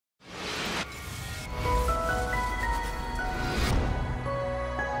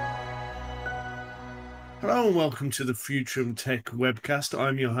Hello and welcome to the Futurum Tech Webcast.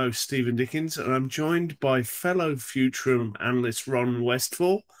 I'm your host, Stephen Dickens, and I'm joined by fellow Futurum analysts Ron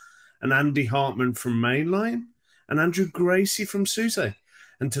Westfall and Andy Hartland from Mainline and Andrew Gracey from SUSE.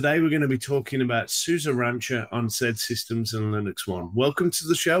 And today we're going to be talking about SUSE Rancher on zSystems and LinuxONE. Welcome to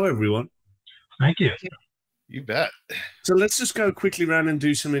the show, everyone. Thank you. You bet. So let's just go quickly around and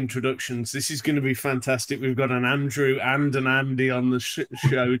do some introductions. This is going to be fantastic. We've got an Andrew and an Andy on the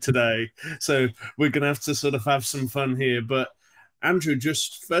show today. So we're going to have to sort of have some fun here. But Andrew,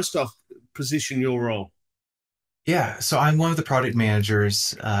 just first off, position your role. Yeah, so I'm one of the product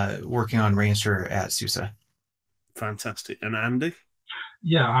managers working on Rancher at SUSE. Fantastic. And Andy?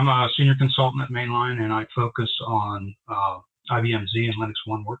 Yeah, I'm a senior consultant at Mainline, and I focus on IBM Z and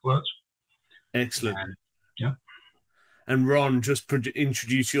LinuxONE workloads. Excellent. Yeah. And Ron, just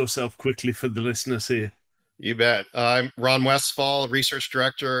introduce yourself quickly for the listeners here. You bet. I'm Ron Westfall, Research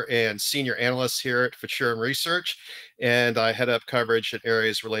Director and Senior Analyst here at Futurum Research, and I head up coverage in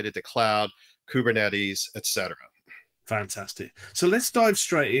areas related to cloud, Kubernetes, etc. Fantastic. So let's dive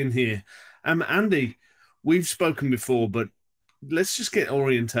straight in here. Andy, we've spoken before, but let's just get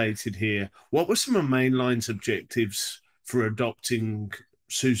orientated here. What were some of Mainline's objectives for adopting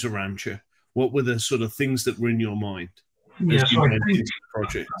SUSE Rancher? What were the sort of things that were in your mind? Yeah, so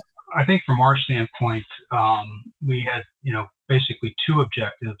I think from our standpoint, we had, basically two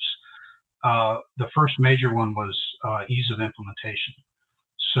objectives. The first major one was ease of implementation.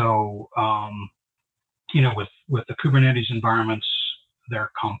 So, with the Kubernetes environments,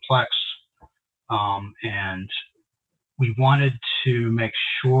 they're complex, and we wanted to make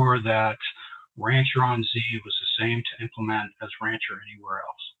sure that Rancher on Z was the same to implement as Rancher anywhere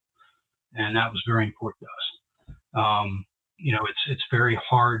else. And that was very important to us. It's very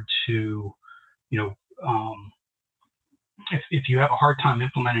hard to, if you have a hard time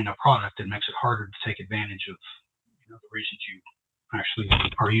implementing a product, it makes it harder to take advantage of the reasons you actually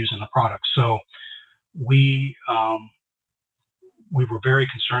are using the product. So we were very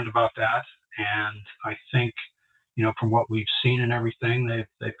concerned about that, and I think from what we've seen and everything,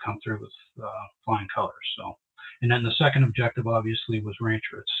 they've come through with flying colors. So, and then the second objective obviously was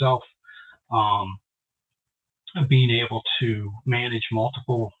Rancher itself. Being able to manage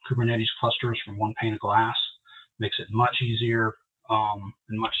multiple Kubernetes clusters from one pane of glass makes it much easier and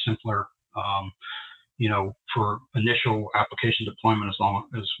much simpler, for initial application deployment as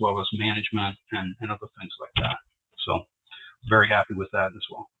well as management and other things like that. So very happy with that as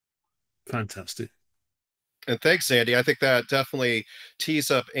well. Fantastic. And thanks, Andy. I think that definitely tees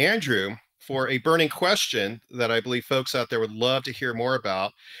up Andrew for a burning question that I believe folks out there would love to hear more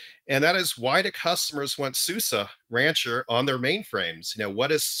about. And that is, why do customers want SUSE Rancher on their mainframes?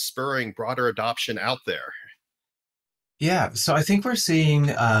 What is spurring broader adoption out there? Yeah, so I think we're seeing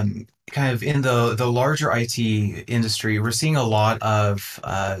kind of in the larger IT industry, we're seeing a lot of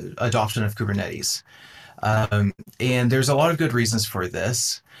adoption of Kubernetes. And there's a lot of good reasons for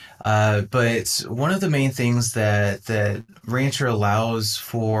this. But one of the main things that Rancher allows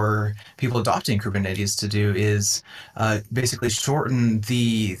for people adopting Kubernetes to do is basically shorten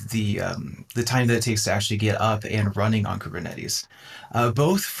the time that it takes to actually get up and running on Kubernetes.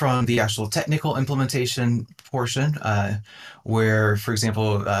 Both from the actual technical implementation portion, where, for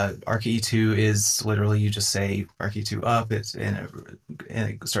example, RKE2 is literally you just say RKE2 up, and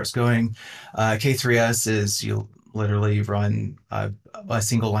it starts going. K3S is you literally run a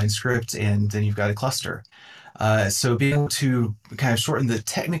single line script, and then you've got a cluster. So being able to kind of shorten the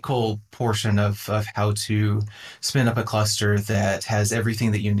technical portion of how to spin up a cluster that has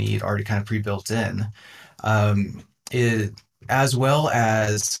everything that you need already kind of pre-built in, as well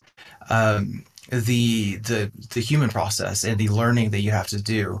as the human process and the learning that you have to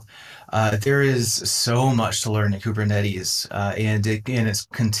do. There is so much to learn in Kubernetes, and it's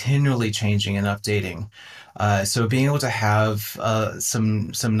continually changing and updating. So being able to have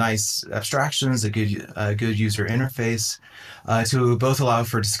some nice abstractions, a good user interface to both allow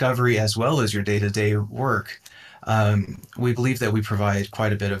for discovery as well as your day-to-day work, we believe that we provide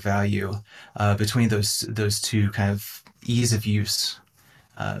quite a bit of value between those two kind of ease of use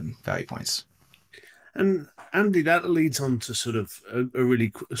value points. And Andy, that leads on to sort of a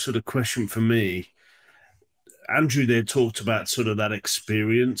really sort of question for me. Andrew there talked about sort of that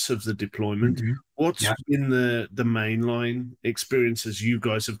experience of the deployment. Mm-hmm. What's been the mainline experience as you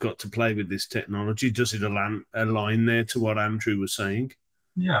guys have got to play with this technology? Does it align there to what Andrew was saying?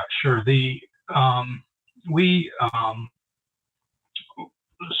 Yeah, sure.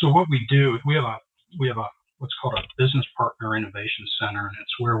 So what we do, we have a what's called a business partner innovation center, and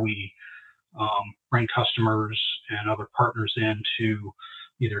it's where we bring customers and other partners in to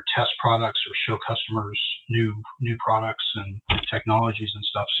either test products or show customers new products and technologies and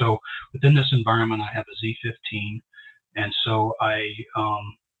stuff. So within this environment, I have a Z15, and so I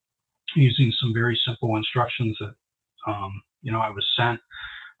using some very simple instructions that I was sent.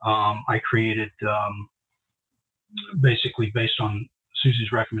 I created basically based on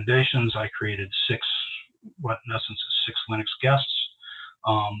SUSE's recommendations. I created what in essence is 6 Linux guests,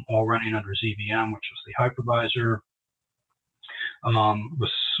 all running under ZVM, which was the hypervisor,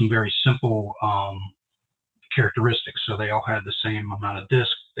 with some very simple characteristics. So they all had the same amount of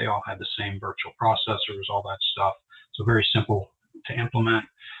disk, they all had the same virtual processors, all that stuff. So very simple to implement.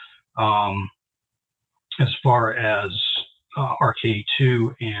 As far as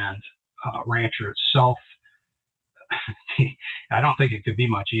RKE2 and Rancher itself, I don't think it could be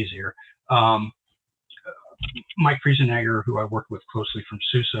much easier. Mike Friesenegger, who I worked with closely from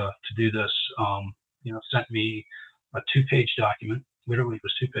SUSE to do this, sent me a 2-page document. Literally, it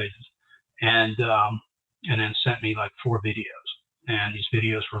was 2 pages, and then sent me like 4 videos, and these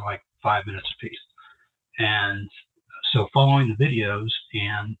videos were like 5 minutes apiece. And so, following the videos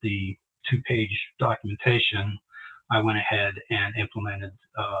and the 2-page documentation, I went ahead and implemented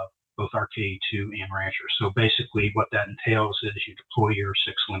both RKE2 and Rancher. So basically, what that entails is you deploy your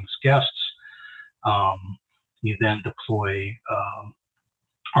 6 Linux guests. You then deploy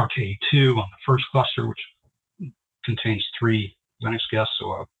RKE2 on the first cluster, which contains 3 Linux guests,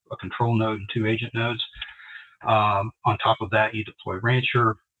 so a control node and 2 agent nodes. On top of that, you deploy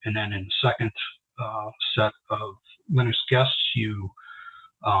Rancher, and then in the second set of Linux guests, you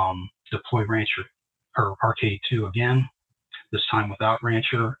deploy Rancher or RKE2 again, this time without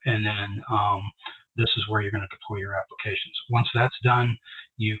Rancher, and then this is where you're going to deploy your applications. Once that's done,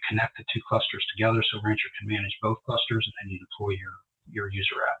 you connect the 2 clusters together so Rancher can manage both clusters, and then you deploy your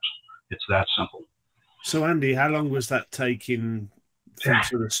user apps. It's that simple. So, Andy, how long was that taking from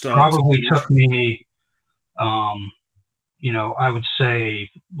sort of start? Probably took me, I would say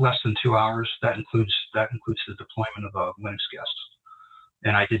less than 2 hours. That includes the deployment of a Linux guest,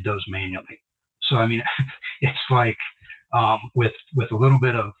 and I did those manually. So, I mean, it's like with a little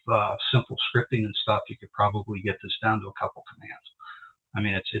bit of simple scripting and stuff, you could probably get this down to a couple commands. I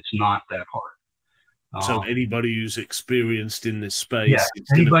mean, it's not that hard. So anybody who's experienced in this space, yeah,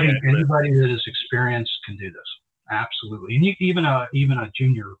 anybody that is experienced can do this. Absolutely, and even a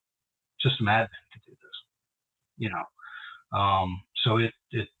junior system admin can do this. So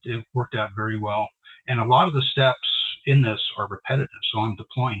it worked out very well, and a lot of the steps in this are repetitive. So I'm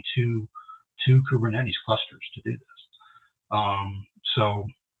deploying two Kubernetes clusters to do this. So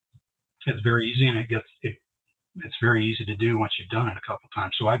it's very easy, and it's very easy to do once you've done it a couple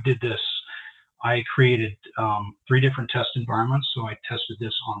times. So I did this. I created 3 different test environments. So I tested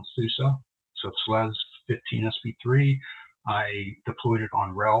this on SUSE, so SLES 15SP3. I deployed it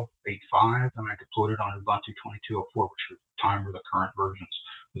on RHEL 8.5, and I deployed it on Ubuntu 22.04, which at the time were the current versions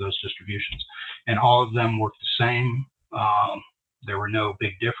of those distributions. And all of them worked the same. There were no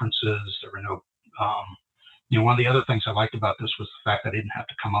big differences. There were no, one of the other things I liked about this was the fact I didn't have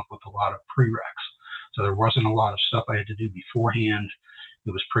to come up with a lot of prereqs. So there wasn't a lot of stuff I had to do beforehand.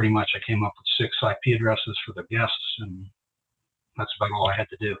 It was pretty much I came up with 6 IP addresses for the guests, and that's about all I had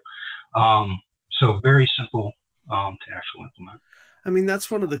to do. So very simple to actually implement. I mean, that's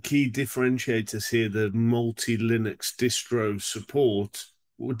one of the key differentiators here, the multi-Linux distro support.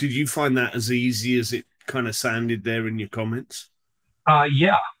 Did you find that as easy as it kind of sounded there in your comments?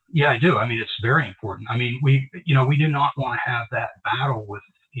 Yeah, I do. I mean, it's very important. I mean, we do not want to have that battle with,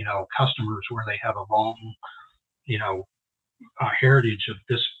 customers where they have a long, heritage of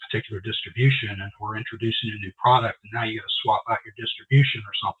this particular distribution, and we're introducing a new product, and now you got to swap out your distribution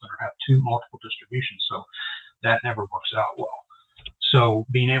or something, or have multiple distributions. So that never works out well. So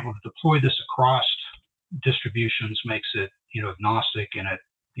being able to deploy this across distributions makes it, agnostic, and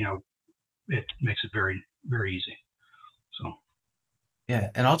it makes it very, very easy. So. Yeah,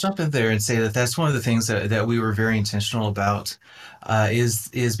 and I'll jump in there and say that that's one of the things that we were very intentional about, is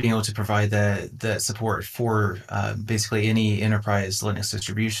being able to provide that support for basically any enterprise Linux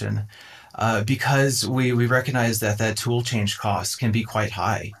distribution, because we recognize that tool change cost can be quite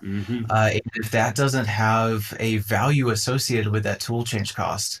high. Mm-hmm. And if that doesn't have a value associated with that tool change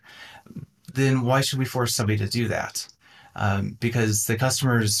cost, then why should we force somebody to do that? Because the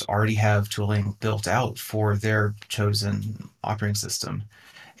customers already have tooling built out for their chosen operating system.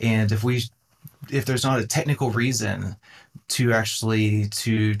 And if there's not a technical reason to actually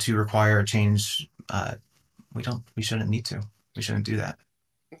to require a change, we shouldn't need to. We shouldn't do that.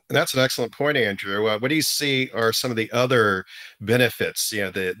 And that's an excellent point, Andrew. What do you see are some of the other benefits,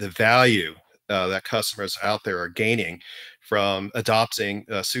 the value that customers out there are gaining from adopting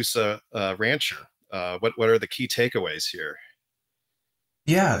SUSE Rancher? What are the key takeaways here?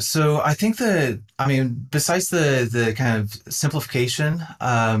 Yeah, so I think besides the kind of simplification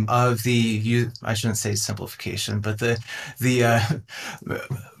of I shouldn't say simplification, but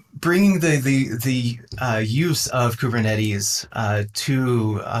bringing the use of Kubernetes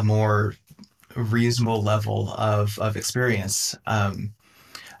to a more reasonable level of experience.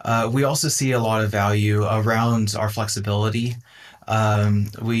 We also see a lot of value around our flexibility.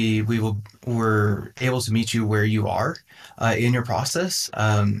 We're able to meet you where you are in your process.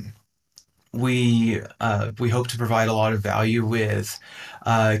 We hope to provide a lot of value with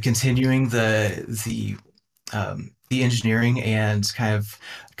continuing the engineering and kind of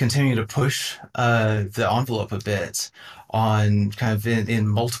continuing to push the envelope a bit on kind of in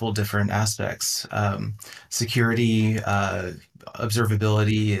multiple different aspects, security,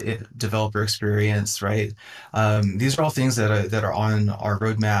 observability, developer experience, right? These are all things that are on our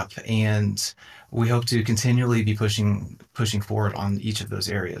roadmap, and we hope to continually be pushing forward on each of those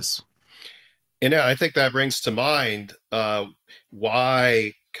areas. And I think that brings to mind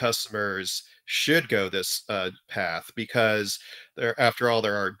why customers should go this path, because after all,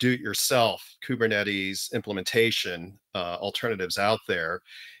 there are do-it-yourself Kubernetes implementation alternatives out there.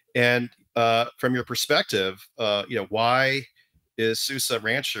 And from your perspective, why is SUSE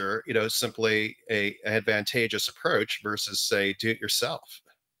Rancher, simply a advantageous approach versus, say, do-it-yourself?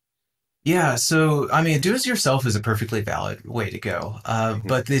 Yeah, so I mean, do it yourself is a perfectly valid way to go,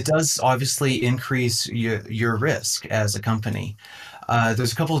 but it does obviously increase your risk as a company.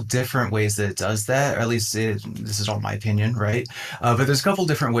 There's a couple of different ways that it does that, or at least this is all my opinion, right? But there's a couple of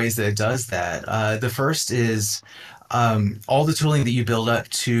different ways that it does that. The first is all the tooling that you build up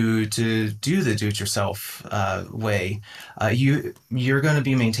to do the do-it-yourself way. You're going to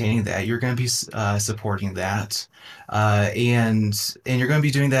be maintaining that. You're going to be supporting that, and you're going to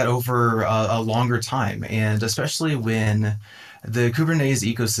be doing that over a longer time. And especially when the Kubernetes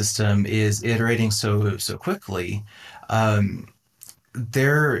ecosystem is iterating so quickly.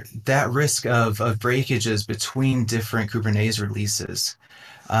 That risk of breakages between different Kubernetes releases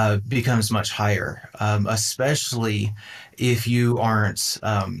becomes much higher, especially if you aren't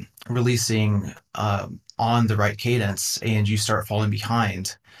releasing on the right cadence and you start falling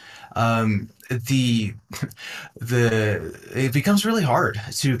behind. It becomes really hard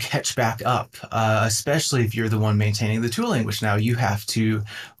to catch back up, especially if you're the one maintaining the tooling, which now you have to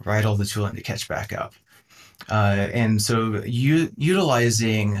write all the tooling to catch back up. And so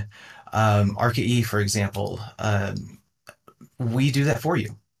utilizing RKE, for example, we do that for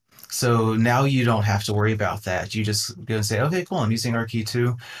you. So now you don't have to worry about that. You just go and say, okay, cool, I'm using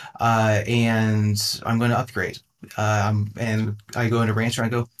RKE2, and I'm going to upgrade. And I go into Rancher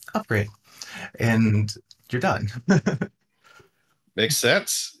and I go, upgrade. And you're done. Makes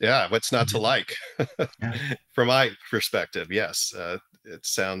sense. Yeah, what's not to like? Yeah. From my perspective, yes. It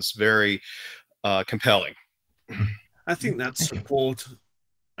sounds very compelling. I think that support,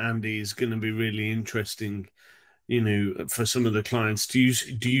 Andy, is going to be really interesting, for some of the clients. Do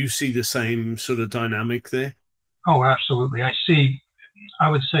you see the same sort of dynamic there? Oh, absolutely. I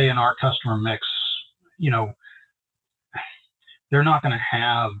would say in our customer mix, they're not going to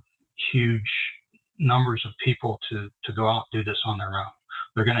have huge numbers of people to go out and do this on their own.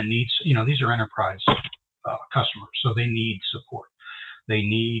 They're going to need, these are enterprise customers, so they need support. They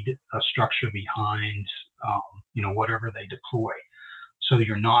need a structure behind, whatever they deploy. So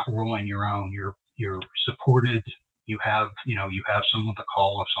you're not rolling your own. You're supported. You have someone to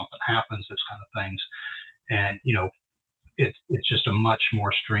call if something happens, this kind of things. And, it's just a much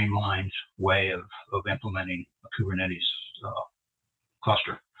more streamlined way of implementing a Kubernetes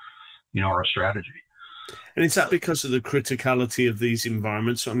cluster, or a strategy. And is that because of the criticality of these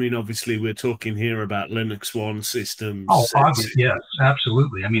environments? I mean, obviously, we're talking here about LinuxONE systems. Oh, yes,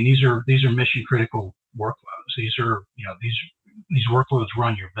 absolutely. I mean, these are mission critical workloads. These are, these workloads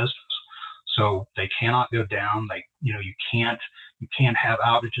run your business, so they cannot go down. You can't have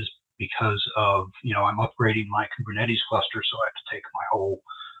outages because of, I'm upgrading my Kubernetes cluster, so I have to take my whole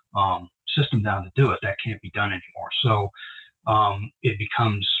system down to do it. That can't be done anymore. So it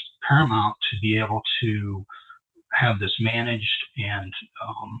becomes paramount to be able to have this managed and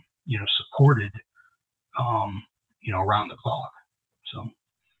supported around the clock. So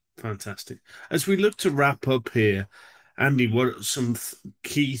fantastic. As we look to wrap up here, Andy, what are some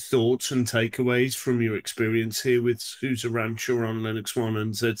key thoughts and takeaways from your experience here with SUSE Rancher on LinuxONE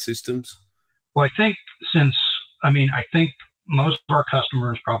and zSystems? Well, I think most of our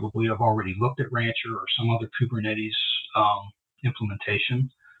customers probably have already looked at Rancher or some other Kubernetes implementation.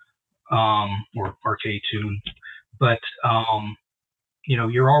 or K2, but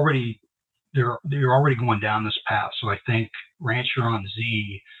you're already going down this path. So I think Rancher on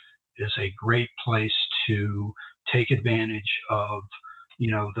Z is a great place to take advantage of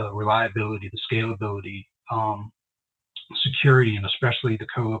the reliability, the scalability, security, and especially the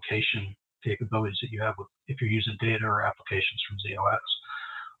co-location capabilities that you have if you're using data or applications from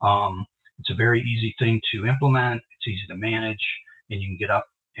ZOS. It's a very easy thing to implement. It's easy to manage, and you can get up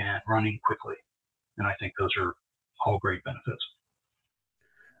and running quickly. And I think those are all great benefits.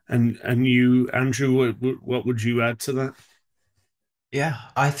 And you, Andrew, what would you add to that? Yeah,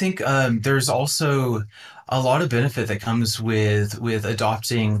 I think there's also a lot of benefit that comes with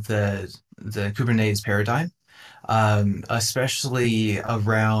adopting the Kubernetes paradigm, especially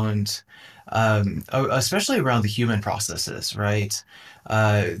around the human processes, right?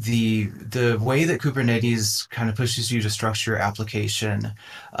 The way that Kubernetes kind of pushes you to structure your application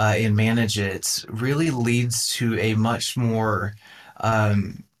and manage it really leads to a much more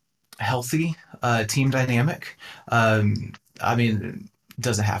healthy team dynamic. I mean, it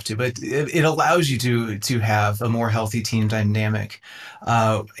doesn't have to, but it allows you to have a more healthy team dynamic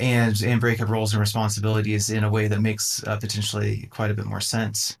and break up roles and responsibilities in a way that makes potentially quite a bit more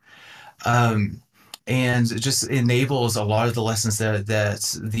sense. And just enables a lot of the lessons that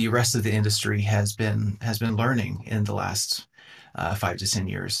the rest of the industry has been learning in the last 5 to 10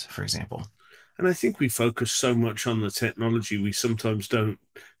 years, for example. And I think we focus so much on the technology, we sometimes don't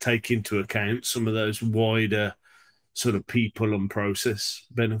take into account some of those wider sort of people and process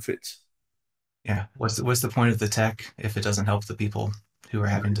benefits. Yeah. What's the point of the tech if it doesn't help the people who are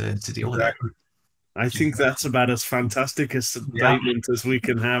having to deal with it? I think that's about as fantastic a statement as we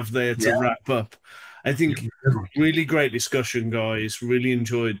can have there to wrap up. I think really great discussion, guys. Really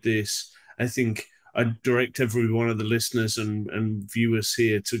enjoyed this. I think I'd direct every one of the listeners and viewers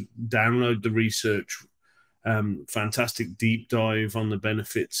here to download the research. Fantastic deep dive on the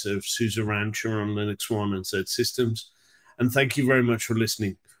benefits of SUSE Rancher on LinuxONE and zSystems. And thank you very much for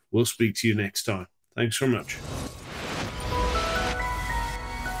listening. We'll speak to you next time. Thanks so much.